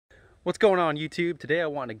What's going on YouTube? Today I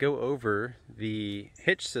want to go over the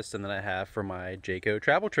hitch system that I have for my Jayco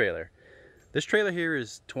travel trailer. This trailer here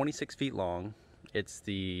is 26 feet long. It's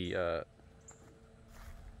the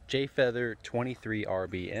J-Feather 23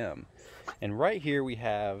 RBM. And right here we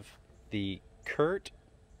have the Curt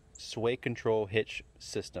sway control hitch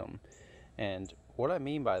system. And what I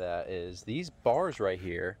mean by that is these bars right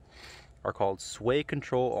here are called sway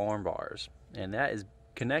control arm bars. And that is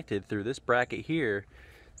connected through this bracket here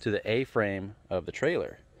to the A-frame of the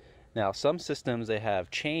trailer. Now some systems, they have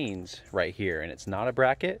chains right here and it's not a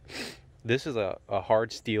bracket. This is a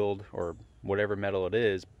hard steeled or whatever metal it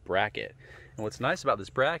is bracket. And what's nice about this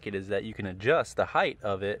bracket is that you can adjust the height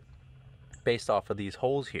of it based off of these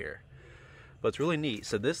holes here. But it's really neat.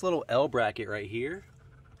 So this little L bracket right here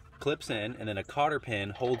clips in, and then a cotter pin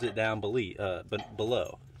holds it down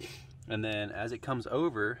below. And then as it comes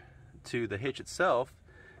over to the hitch itself,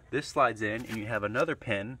 this slides in and you have another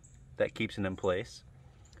pin that keeps it in place.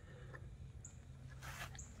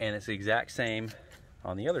 And it's the exact same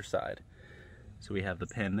on the other side. So we have the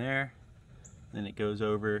pin there, then it goes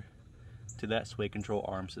over to that sway control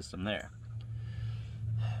arm system there.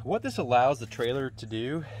 What this allows the trailer to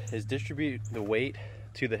do is distribute the weight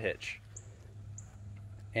to the hitch.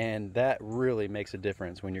 And that really makes a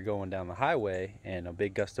difference when you're going down the highway and a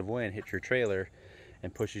big gust of wind hits your trailer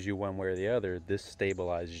and pushes you one way or the other. This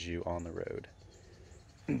stabilizes you on the road.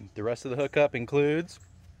 The rest of the hookup includes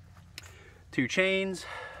 2 chains.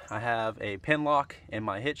 I have a pin lock in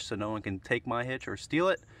my hitch so no one can take my hitch or steal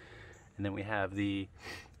it. And then we have the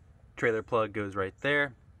trailer plug goes right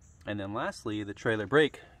there. And then lastly, the trailer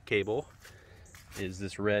brake cable is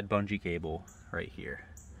this red bungee cable right here.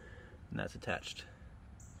 And that's attached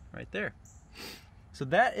right there. So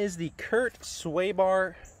that is the Curt sway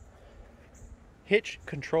bar hitch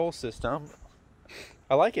control system.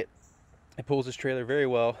 I like it. It pulls this trailer very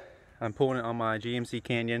well. I'm pulling it on my GMC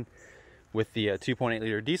Canyon with the 2.8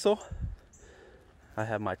 liter diesel. I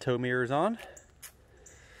have my tow mirrors on,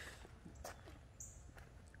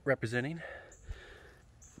 representing.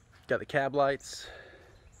 Got the cab lights,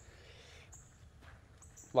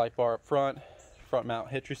 light bar up front mount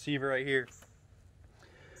hitch receiver right here.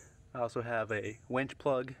 I also have a winch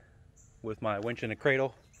plug with my winch in a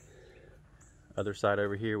cradle. Other side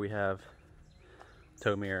over here we have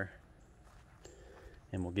tow mirror,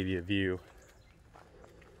 and we'll give you a view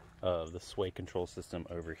of the sway control system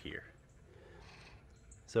over here.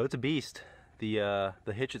 So it's a beast. The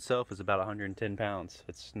hitch itself is about 110 pounds.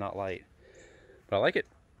 It's not light, but I like it.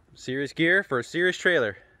 Serious gear for a serious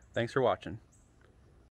trailer. Thanks for watching.